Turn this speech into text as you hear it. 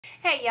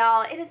Hey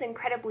y'all, it is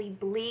incredibly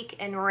bleak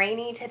and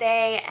rainy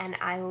today and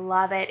I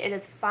love it. It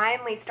is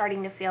finally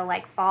starting to feel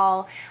like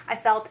fall. I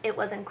felt it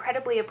was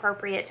incredibly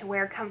appropriate to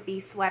wear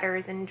comfy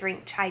sweaters and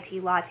drink chai tea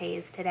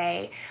lattes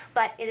today,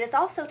 but it is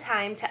also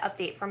time to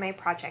update for my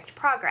project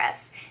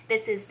progress.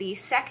 This is the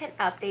second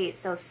update,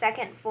 so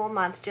second full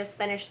month, just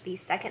finished the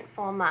second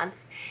full month,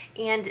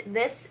 and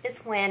this is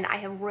when I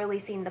have really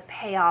seen the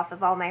payoff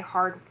of all my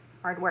hard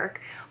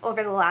work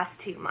over the last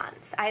 2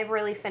 months. I have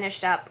really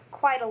finished up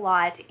quite a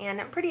lot and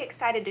I'm pretty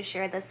excited to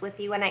share this with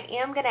you, and I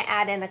am going to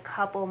add in a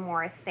couple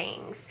more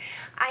things.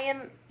 I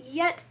am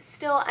yet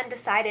still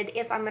undecided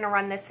if I'm going to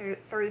run this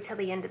through till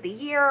the end of the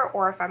year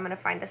or if I'm going to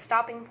find a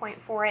stopping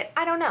point for it.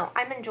 I don't know.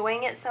 I'm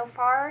enjoying it so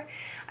far.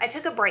 I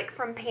took a break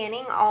from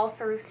panning all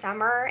through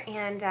summer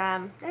and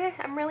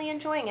I'm really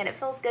enjoying it. It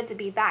feels good to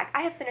be back.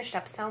 I have finished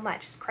up so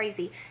much. It's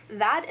crazy.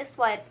 That is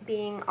what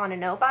being on a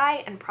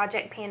no-buy and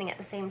project panning at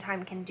the same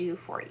time can do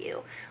for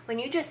you. When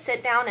you just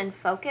sit down and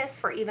focus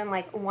for even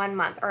like 1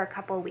 month or a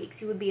couple of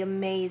weeks, you would be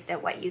amazed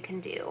at what you can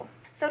do.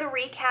 So to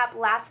recap,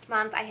 last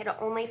month I had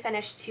only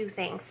finished 2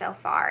 things so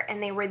far,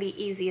 and they were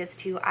the easiest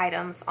 2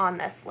 items on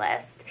this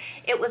list.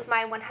 It was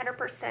my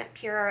 100%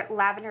 pure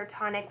lavender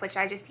tonic, which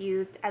I just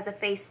used as a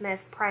face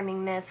mist,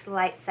 priming mist,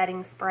 light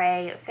setting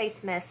spray.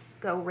 Face mists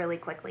go really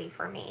quickly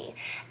for me.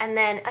 And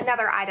then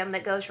another item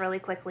that goes really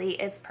quickly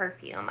is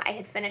perfume. I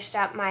had finished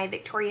up my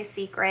Victoria's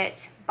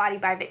Secret Body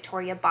by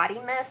Victoria body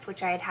mist,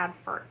 which I had had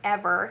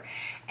forever,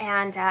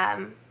 and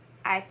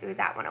I threw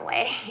that one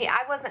away.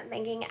 I wasn't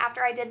thinking.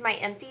 After I did my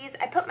empties,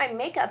 I put my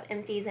makeup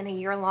empties in a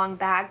year-long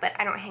bag, but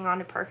I don't hang on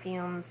to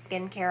perfume,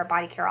 skincare,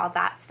 body care, all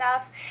that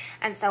stuff,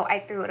 and so I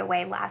threw it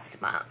away last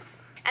month.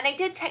 And I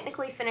did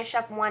technically finish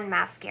up 1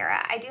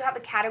 mascara. I do have a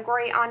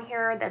category on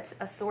here that's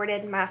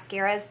assorted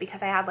mascaras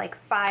because I had like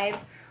 5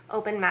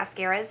 open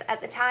mascaras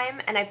at the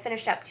time, and I've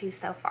finished up 2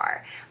 so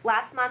far.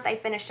 Last month I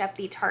finished up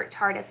the Tarte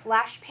Tarteist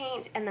Lash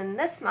Paint, and then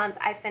this month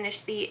I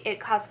finished the IT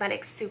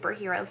Cosmetics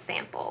Superhero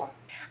Sample.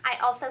 I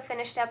also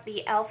finished up the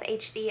e.l.f.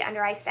 HD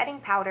Under Eye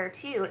Setting Powder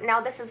too. Now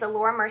this is a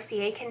Laura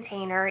Mercier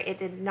container. It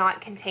did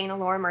not contain a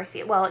Laura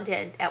Mercier, well it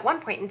did at one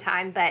point in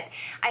time, but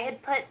I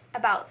had put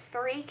about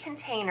 3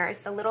 containers,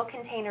 the little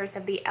containers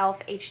of the e.l.f.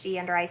 HD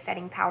Under Eye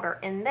Setting Powder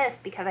in this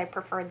because I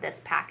preferred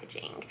this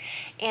packaging.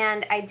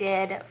 And I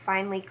did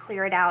finally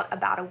clear it out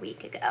about a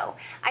week ago.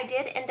 I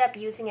did end up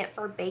using it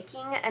for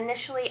baking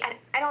initially.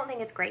 I don't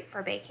think it's great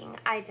for baking.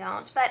 I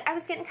don't, but I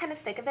was getting kind of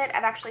sick of it.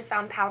 I've actually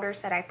found powders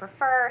that I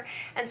prefer,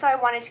 and so I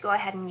wanted to go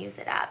ahead and use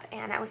it up,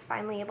 and I was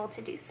finally able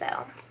to do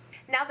so.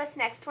 Now this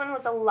next one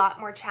was a lot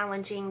more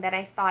challenging than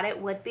I thought it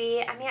would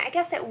be. I mean, I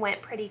guess it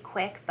went pretty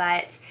quick,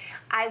 but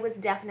I was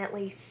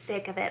definitely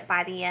sick of it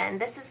by the end.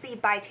 This is the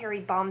By Terry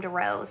Baume de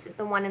Rose,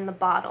 the one in the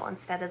bottle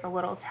instead of the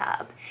little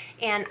tub.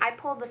 And I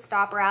pulled the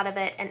stopper out of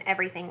it and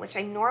everything, which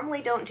I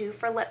normally don't do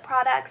for lip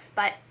products,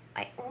 but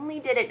I only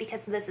did it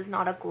because this is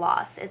not a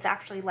gloss. It's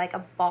actually like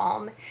a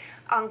balm.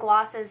 On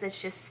glosses,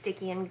 it's just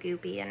sticky and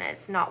goopy and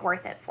it's not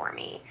worth it for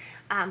me.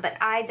 But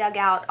I dug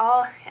out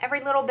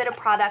every little bit of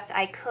product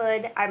I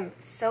could. I'm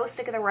so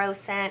sick of the rose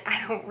scent.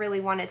 I don't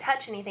really want to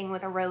touch anything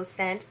with a rose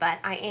scent, but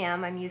I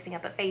am. I'm using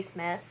up a face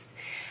mist.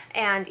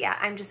 And yeah,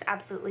 I'm just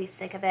absolutely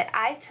sick of it.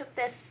 I took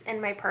this in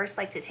my purse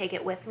like to take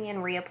it with me and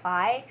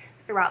reapply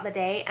throughout the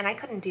day, and I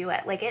couldn't do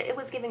it. Like it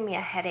was giving me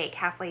a headache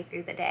halfway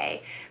through the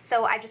day.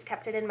 So I just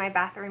kept it in my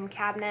bathroom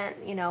cabinet,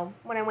 you know,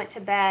 when I went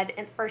to bed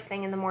and first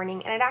thing in the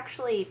morning, and it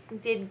actually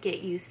did get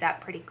used up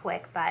pretty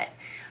quick, but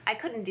I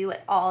couldn't do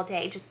it all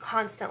day, just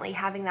constantly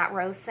having that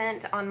rose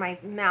scent on my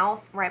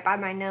mouth, right by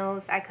my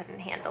nose. I couldn't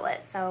handle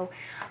it, so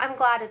I'm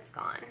glad it's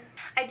gone.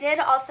 I did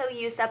also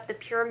use up the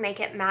Pure Make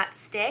It Matte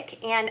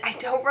Stick, and I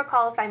don't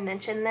recall if I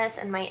mentioned this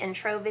in my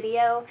intro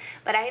video,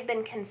 but I have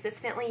been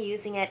consistently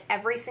using it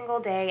every single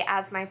day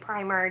as my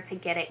primer to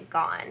get it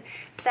gone.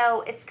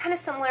 So it's kind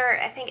of similar,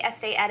 I think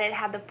Estee Edit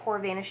had the Pore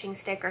Vanishing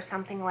Stick or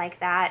something like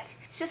that.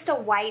 It's just a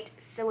white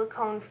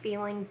silicone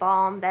feeling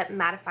balm that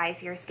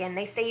mattifies your skin.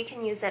 They say you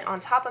can use it on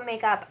top of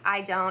makeup.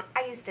 I don't.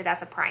 I used it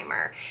as a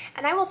primer.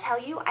 And I will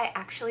tell you, I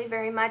actually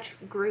very much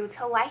grew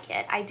to like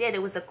it. I did.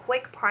 It was a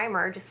quick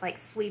primer, just like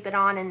sweep it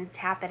on and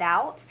tap it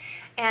out.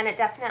 And it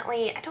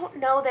definitely, I don't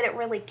know that it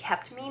really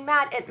kept me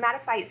matte. It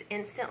mattifies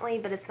instantly,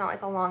 but it's not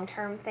like a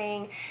long-term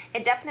thing.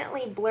 It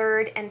definitely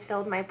blurred and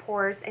filled my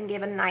pores and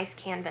gave a nice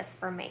canvas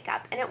for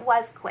makeup. And it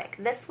was quick.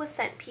 This was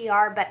sent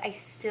PR, but I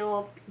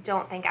still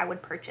don't think I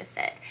would purchase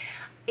it.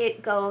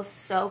 It goes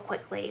so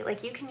quickly.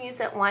 Like you can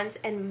use it once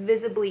and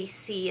visibly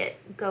see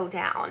it go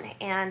down.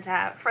 And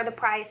for the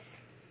price,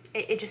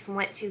 it just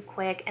went too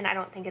quick, and I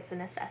don't think it's a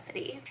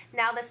necessity.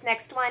 Now this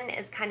next one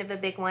is kind of a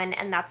big one,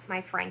 and that's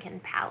my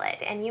Franken palette.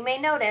 And you may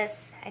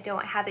notice I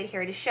don't have it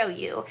here to show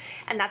you,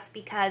 and that's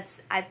because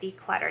I've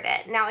decluttered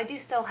it. Now I do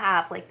still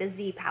have like the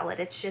Z palette.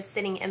 It's just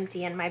sitting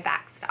empty in my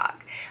back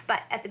stock.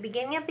 But at the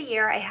beginning of the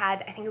year I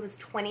had, I think it was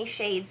 20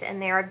 shades in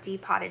there of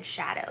depotted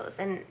shadows,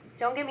 and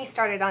don't get me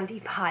started on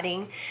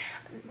depotting.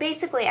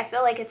 Basically, I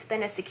feel like it's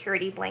been a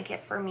security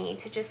blanket for me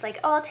to just like,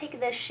 oh, I'll take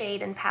this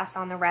shade and pass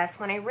on the rest,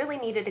 when I really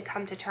needed to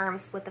come to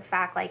terms with the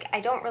fact like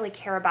I don't really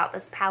care about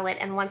this palette,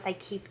 and once I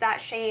keep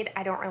that shade,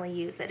 I don't really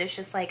use it. It's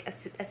just like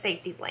a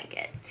safety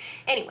blanket.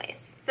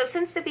 Anyways, so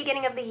since the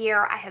beginning of the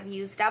year, I have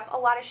used up a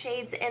lot of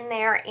shades in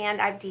there,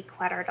 and I've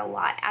decluttered a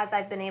lot as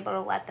I've been able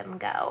to let them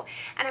go.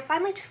 And I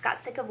finally just got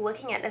sick of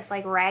looking at this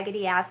like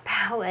raggedy ass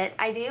palette.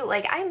 I do,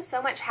 like, I am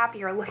so much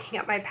happier looking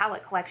at my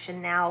palette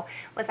collection now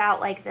without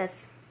like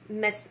this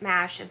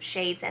mismatch of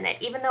shades in it.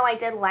 Even though I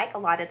did like a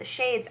lot of the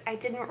shades, I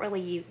didn't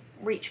really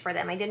reach for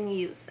them. I didn't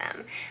use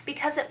them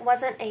because it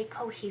wasn't a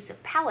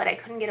cohesive palette. I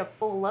couldn't get a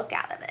full look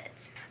out of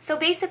it. So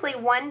basically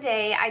one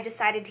day I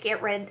decided to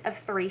get rid of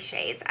 3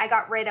 shades. I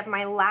got rid of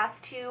my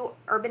last 2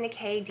 Urban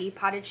Decay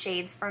depotted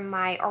shades from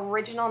my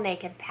original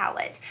Naked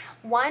palette.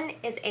 One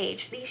is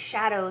aged. These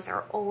shadows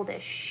are old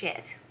as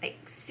shit. Like,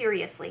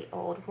 seriously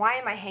old. Why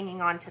am I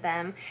hanging on to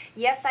them?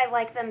 Yes, I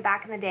liked them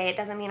back in the day. It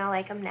doesn't mean I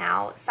like them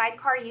now.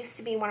 Sidecar used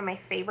to be one of my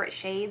favorite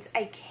shades.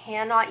 I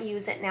cannot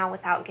use it now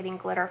without getting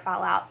glitter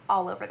fallout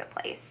all over the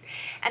place.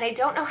 And I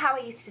don't know how I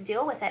used to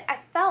deal with it. I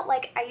felt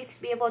like I used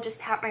to be able to just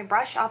tap my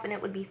brush off and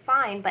it would be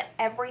fine, but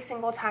every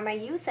single time I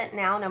use it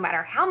now, no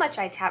matter how much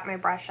I tap my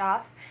brush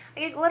off, I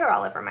get glitter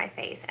all over my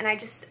face, and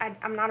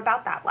I'm not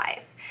about that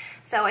life.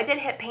 So I did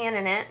hit pan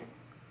in it,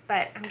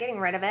 but I'm getting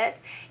rid of it,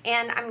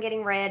 and I'm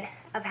getting rid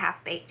of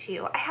Half Baked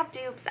too. I have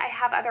dupes, I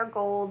have other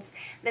golds.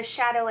 The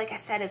shadow, like I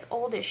said, is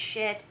old as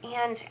shit,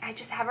 and I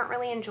just haven't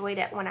really enjoyed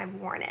it when I've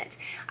worn it.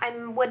 I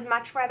would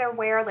much rather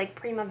wear like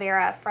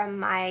Primavera from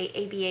my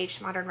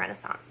ABH Modern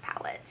Renaissance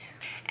palette.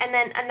 And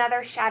then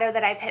another shadow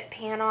that I've hit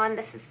pan on,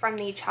 this is from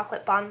the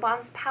Chocolate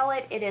Bonbons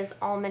palette. It is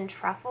Almond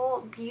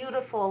Truffle.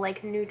 Beautiful,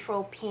 like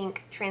neutral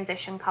pink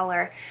transition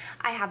color.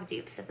 I have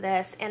dupes of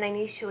this, and I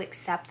need to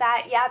accept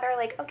that. Yeah, they're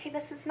like, okay,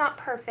 this is not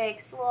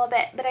perfect, it's a little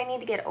bit, but I need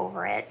to get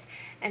over it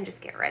and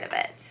just get rid of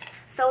it.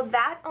 So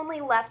that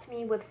only left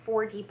me with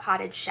 4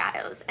 depotted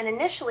shadows, and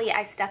initially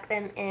I stuck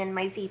them in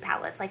my Z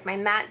palettes. Like my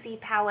matte Z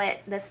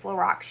palette, this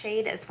Lorac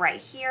shade is right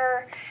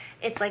here.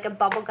 It's like a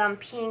bubblegum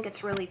pink,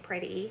 it's really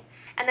pretty.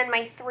 And then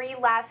my 3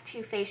 last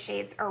 2 face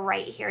shades are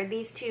right here.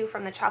 These 2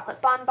 from the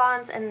Chocolate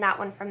Bonbons and that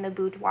one from the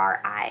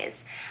Boudoir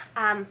Eyes.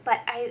 But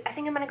I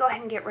think I'm gonna go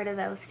ahead and get rid of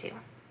those 2.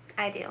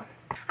 I do.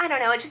 I don't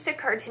know, it just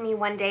occurred to me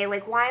one day,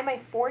 like, why am I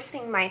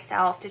forcing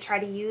myself to try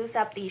to use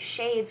up these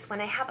shades when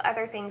I have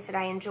other things that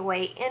I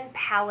enjoy in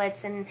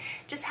palettes and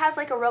just has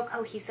like a real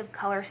cohesive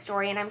color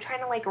story, and I'm trying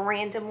to like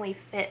randomly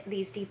fit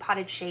these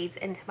depotted shades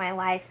into my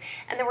life.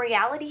 And the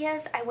reality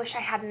is, I wish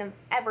I hadn't have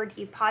ever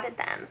depotted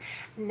them.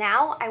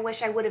 Now, I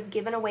wish I would have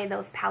given away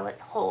those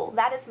palettes whole.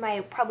 That is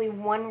my probably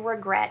one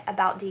regret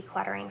about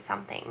decluttering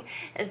something,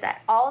 is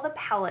that all the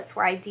palettes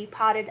where I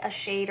depotted a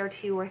shade or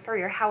 2 or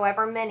 3 or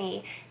however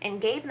many and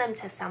gave them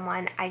to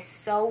someone, I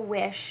so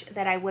wish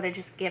that I would have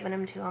just given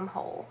them to them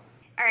whole.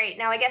 Alright,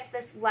 now I guess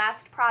this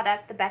last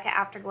product, the Becca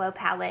Afterglow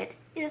palette,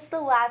 is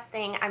the last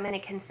thing I'm going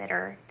to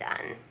consider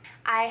done.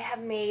 I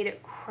have made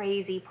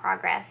crazy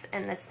progress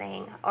in this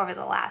thing over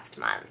the last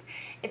month.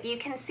 If you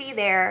can see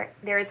there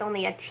is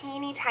only a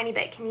teeny tiny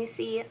bit, can you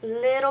see,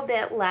 little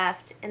bit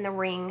left in the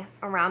ring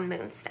around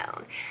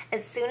Moonstone.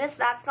 As soon as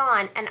that's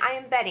gone, and I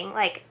am betting,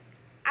 like,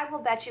 I will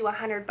bet you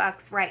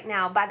 $100 right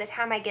now, by the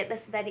time I get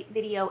this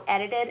video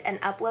edited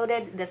and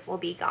uploaded, this will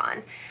be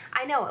gone.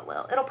 I know it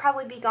will. It'll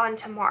probably be gone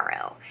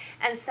tomorrow.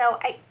 And so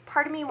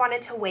part of me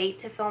wanted to wait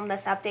to film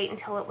this update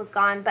until it was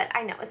gone, but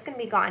I know it's going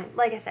to be gone,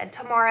 like I said,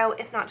 tomorrow,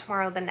 if not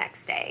tomorrow, the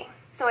next day.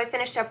 So I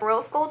finished up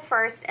Rose Gold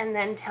first and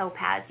then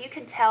Topaz. You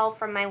could tell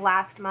from my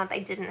last month I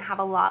didn't have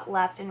a lot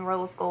left in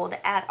Rose Gold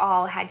at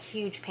all. Had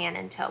huge pan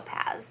in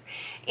Topaz.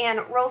 And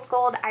Rose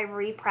Gold I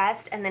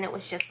repressed, and then it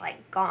was just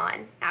like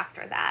gone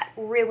after that.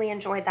 Really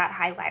enjoyed that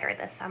highlighter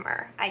this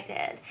summer. I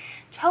did.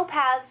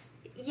 Topaz,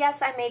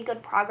 yes, I made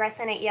good progress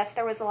in it. Yes,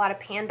 there was a lot of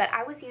pan, but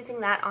I was using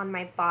that on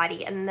my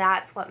body, and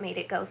that's what made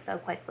it go so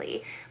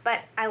quickly. But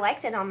I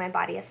liked it on my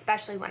body,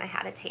 especially when I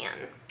had a tan.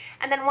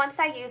 And then once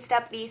I used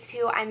up these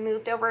 2, I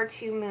moved over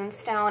to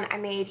Moonstone. I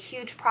made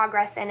huge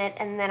progress in it,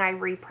 and then I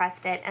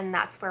repressed it, and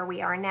that's where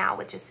we are now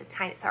with just a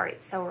tiny, sorry,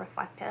 it's so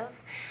reflective,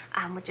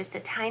 with just a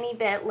tiny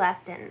bit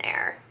left in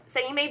there. So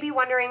you may be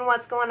wondering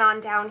what's going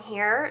on down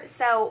here.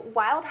 So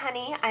Wild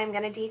Honey, I'm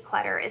going to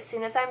declutter. As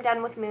soon as I'm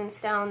done with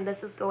Moonstone,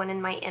 this is going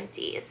in my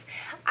empties.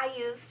 I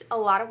used a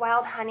lot of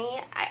Wild Honey.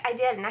 I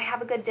did, and I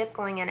have a good dip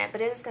going in it, but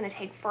it is going to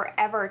take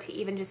forever to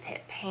even just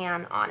hit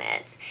pan on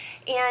it.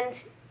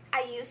 And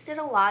I used it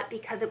a lot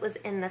because it was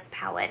in this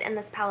palette, and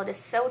this palette is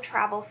so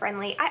travel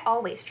friendly. I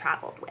always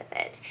traveled with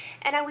it,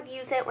 and I would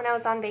use it when I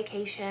was on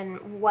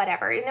vacation,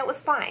 whatever, and it was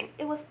fine.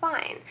 It was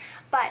fine.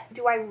 But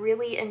do I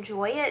really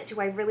enjoy it? Do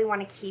I really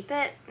want to keep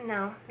it?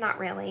 No, not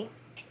really.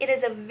 It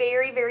is a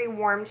very, very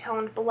warm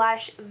toned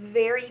blush,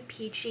 very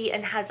peachy,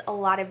 and has a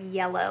lot of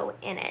yellow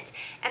in it.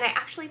 And I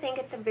actually think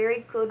it's a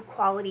very good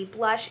quality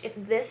blush. If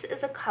this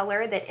is a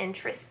color that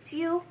interests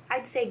you,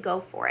 I'd say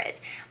go for it.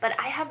 But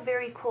I have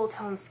very cool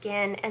toned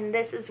skin, and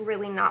this is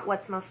really not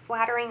what's most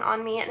flattering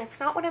on me, and it's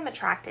not what I'm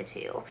attracted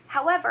to.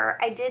 However,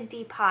 I did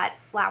depot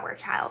Flower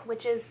Child,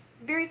 which is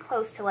very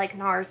close to like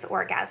NARS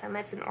Orgasm.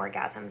 It's an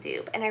orgasm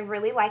dupe, and I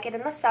really like it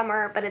in the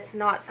summer, but it's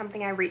not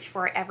something I reach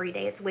for every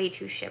day. It's way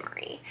too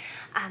shimmery.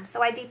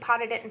 So I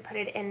depotted it and put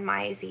it in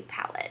my Z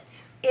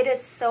palette. It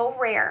is so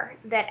rare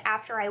that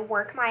after I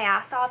work my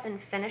ass off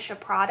and finish a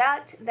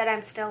product that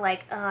I'm still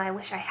like, oh, I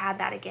wish I had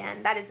that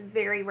again. That is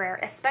very rare,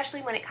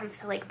 especially when it comes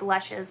to like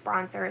blushes,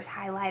 bronzers,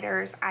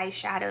 highlighters,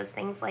 eyeshadows,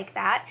 things like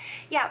that.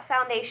 Yeah,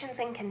 foundations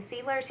and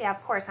concealers, yeah,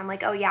 of course, I'm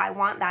like, oh yeah, I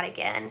want that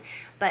again.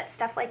 But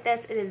stuff like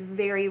this, it is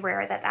very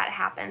rare that that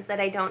happens, that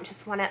I don't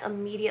just want to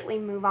immediately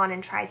move on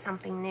and try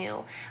something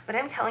new. But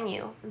I'm telling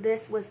you,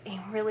 this was a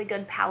really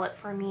good palette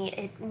for me.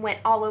 It went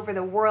all over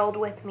the world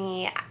with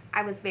me.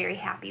 I was very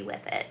happy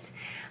with it.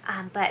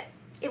 But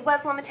it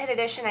was limited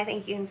edition. I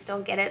think you can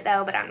still get it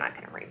though, but I'm not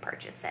going to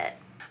repurchase it.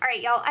 All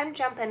right, y'all, I'm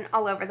jumping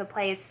all over the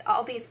place.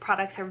 All these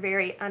products are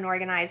very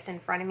unorganized in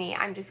front of me.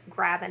 I'm just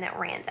grabbing at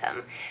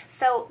random.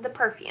 So the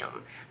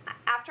perfume.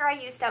 After I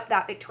used up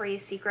that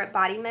Victoria's Secret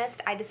body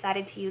mist, I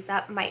decided to use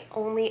up my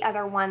only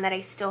other one that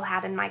I still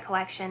had in my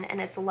collection,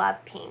 and it's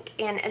Love Pink.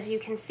 And as you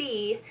can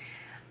see,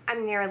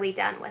 I'm nearly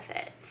done with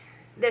it.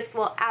 This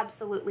will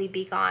absolutely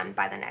be gone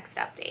by the next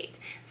update.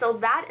 So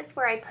that is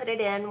where I put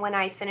it in when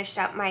I finished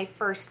up my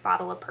first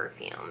bottle of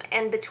perfume.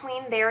 And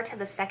between there to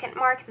the second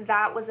mark,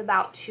 that was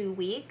about 2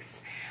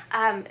 weeks.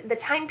 The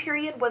time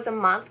period was a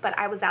month, but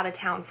I was out of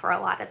town for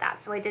a lot of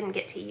that, so I didn't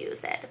get to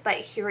use it. But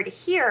here to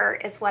here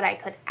is what I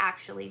could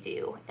actually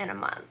do in a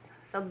month.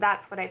 So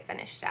that's what I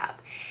finished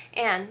up.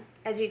 And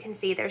as you can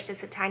see, there's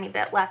just a tiny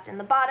bit left in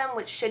the bottom,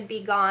 which should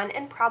be gone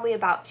in probably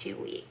about 2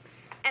 weeks.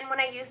 And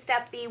when I used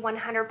up the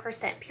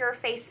 100% Pure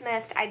Face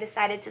Mist, I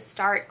decided to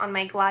start on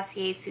my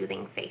Glossier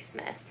Soothing Face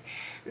Mist.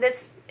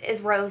 This is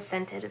rose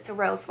scented. It's a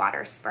rose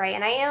water spray,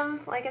 and I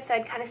am, like I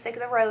said, kind of sick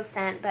of the rose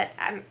scent, but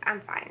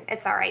I'm fine.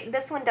 It's all right.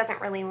 This one doesn't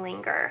really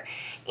linger.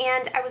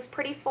 And I was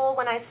pretty full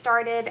when I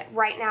started.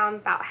 Right now I'm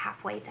about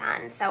halfway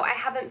done, so I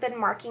haven't been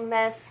marking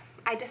this.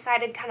 I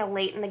decided kind of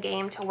late in the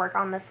game to work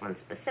on this one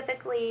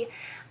specifically.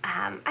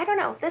 I don't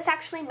know. This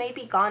actually may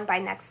be gone by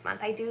next month.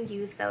 I do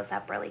use those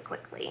up really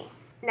quickly.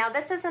 Now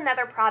this is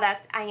another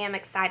product I am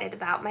excited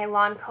about, my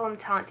Lancome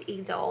Teint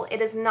Idole.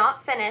 It is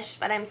not finished,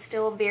 but I'm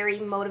still very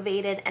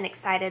motivated and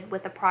excited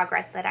with the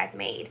progress that I've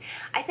made.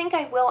 I think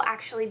I will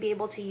actually be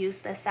able to use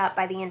this up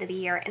by the end of the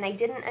year, and I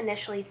didn't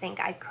initially think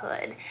I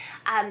could.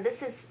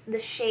 This is the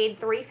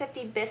shade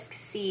 350 Bisque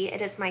C.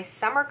 It is my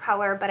summer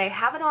color, but I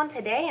have it on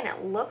today and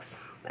it looks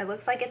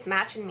like it's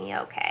matching me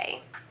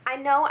okay. I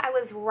know I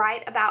was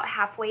right about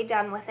halfway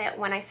done with it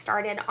when I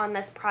started on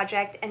this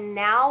project, and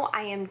now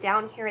I am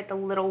down here at the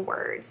little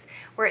words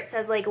where it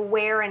says like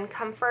wear and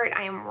comfort.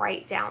 I am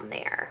right down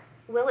there.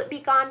 Will it be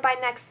gone by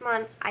next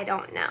month? I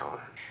don't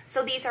know.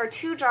 So these are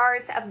 2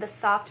 jars of the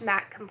Soft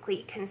Matte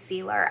Complete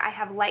Concealer. I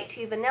have Light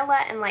 2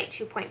 Vanilla and Light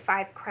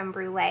 2.5 Creme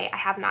Brulee. I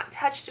have not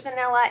touched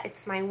vanilla.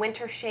 It's my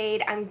winter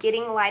shade. I'm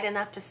getting light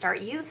enough to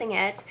start using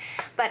it,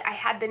 but I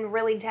had been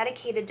really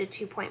dedicated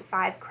to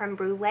 2.5 Creme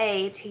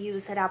Brulee to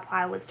use it up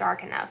while I was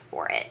dark enough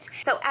for it.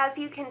 So as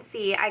you can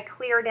see, I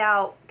cleared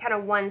out kind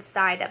of one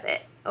side of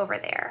it over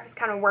there. It's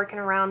kind of working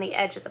around the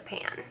edge of the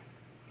pan.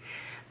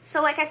 So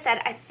like I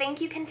said, I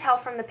think you can tell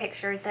from the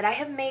pictures that I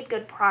have made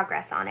good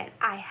progress on it.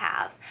 I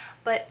have,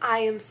 but I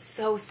am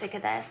so sick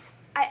of this.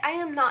 I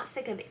am not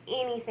sick of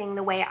anything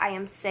the way I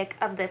am sick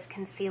of this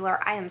concealer.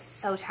 I am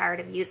so tired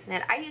of using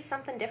it. I used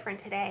something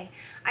different today.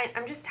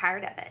 I'm just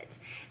tired of it.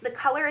 The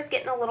color is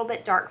getting a little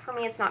bit dark for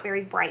me. It's not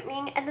very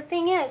brightening. And the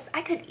thing is,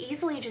 I could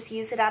easily just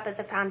use it up as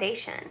a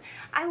foundation.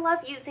 I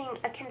love using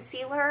a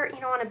concealer, you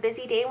know, on a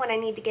busy day when I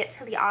need to get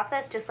to the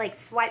office, just like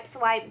swipe,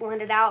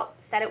 blend it out,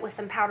 set it with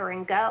some powder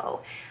and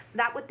go.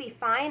 That would be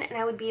fine, and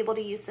I would be able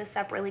to use this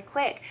up really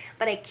quick,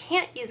 but I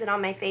can't use it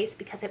on my face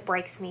because it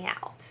breaks me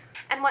out.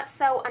 And what's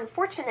so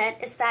unfortunate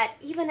is that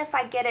even if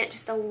I get it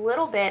just a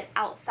little bit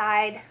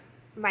outside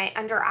my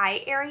under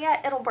eye area,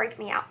 it'll break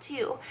me out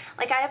too.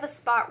 Like I have a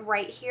spot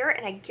right here,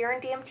 and I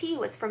guarantee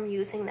you it's from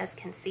using this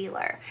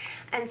concealer.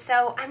 And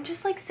so I'm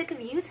just like sick of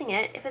using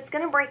it. If it's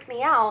gonna break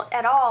me out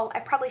at all, I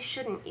probably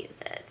shouldn't use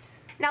it.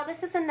 Now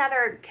this is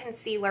another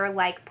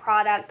concealer-like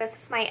product. This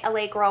is my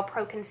LA Girl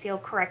Pro Conceal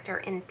Corrector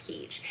in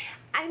Peach.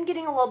 I'm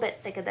getting a little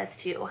bit sick of this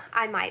too,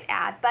 I might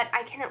add, but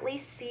I can at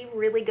least see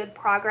really good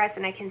progress,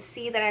 and I can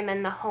see that I'm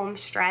in the home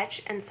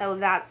stretch, and so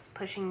that's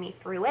pushing me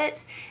through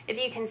it. If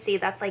you can see,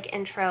 that's like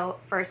intro,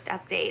 first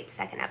update,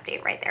 second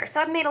update right there. So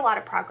I've made a lot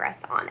of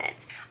progress on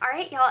it. All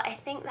right, y'all, I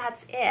think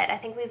that's it. I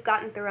think we've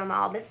gotten through them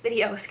all. This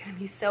video is gonna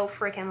be so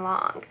freaking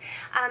long.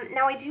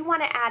 Now I do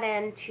wanna add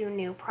in 2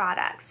 new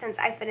products. Since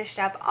I finished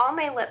up all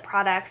my lip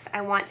products, I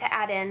want to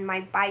add in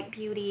my Bite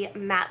Beauty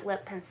Matte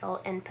Lip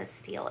Pencil in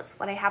Pastille. It's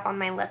what I have on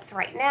my lips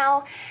right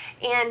now,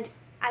 and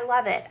I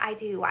love it. I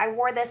do. I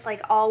wore this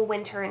like all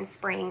winter and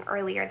spring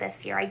earlier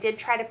this year. I did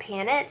try to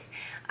pan it,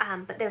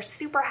 but they're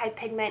super high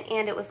pigment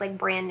and it was like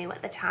brand new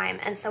at the time.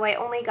 And so I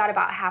only got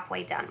about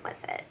halfway done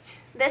with it.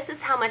 This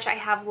is how much I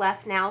have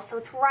left now. So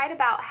it's right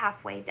about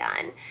halfway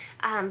done.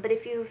 But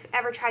if you've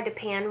ever tried to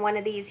pan one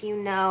of these, you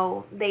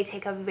know they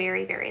take a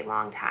very, very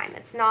long time.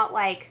 It's not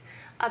like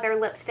other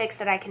lipsticks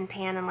that I can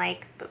pan in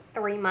like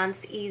 3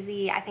 months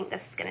easy. I think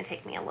this is going to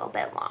take me a little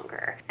bit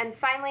longer. And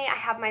finally, I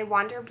have my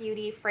Wander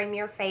Beauty Frame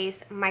Your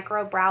Face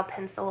Micro Brow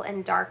Pencil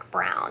in dark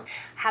brown.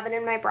 I have it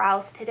in my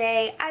brows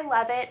today. I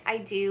love it. I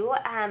do.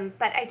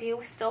 But I do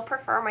still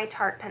prefer my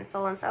Tarte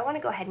pencil, and so I want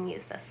to go ahead and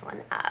use this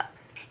one up.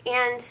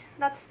 And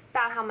that's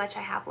about how much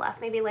I have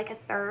left, maybe like a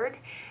third.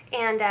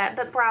 And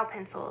but brow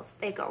pencils,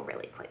 they go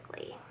really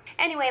quickly.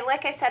 Anyway,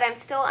 like I said, I'm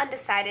still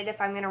undecided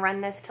if I'm going to run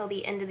this till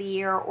the end of the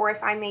year or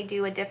if I may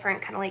do a different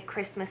kind of like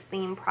Christmas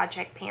theme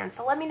project pan.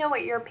 So let me know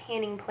what your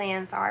panning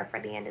plans are for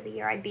the end of the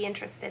year. I'd be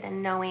interested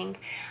in knowing.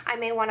 I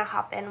may want to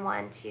hop in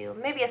one too,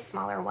 maybe a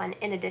smaller one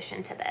in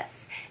addition to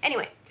this.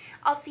 Anyway,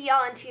 I'll see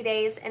y'all in 2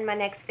 days in my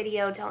next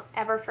video. Don't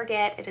ever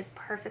forget, it is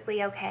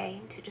perfectly okay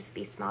to just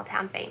be small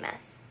town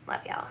famous.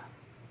 Love y'all.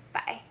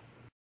 Bye.